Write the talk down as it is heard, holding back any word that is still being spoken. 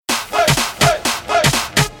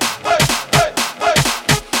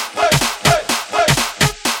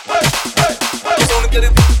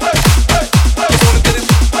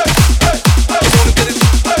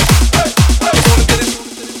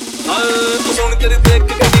सुन तेरी देख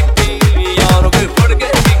के डीपी यारों के बढ़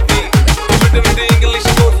गए बीपी मिठी मिठी इंग्लिश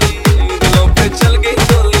बोली दिलों पे चल गई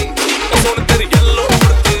गोली सुन तेरी येलो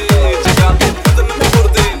कुर्ती जगा दे बदन में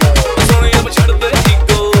कुर्ती सुन अब छड़ दे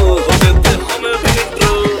ईगो हो देते हमें भी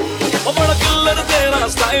इंट्रो बड़ा किलर तेरा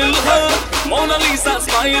स्टाइल है मोनालिसा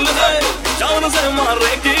स्माइल है जान से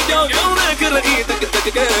मारेगी क्यों क्यों देख रही तक तक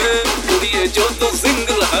के कुड़िए जो तू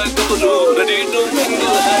सिंगल है गबरू रेडी टू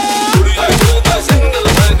मिंगल है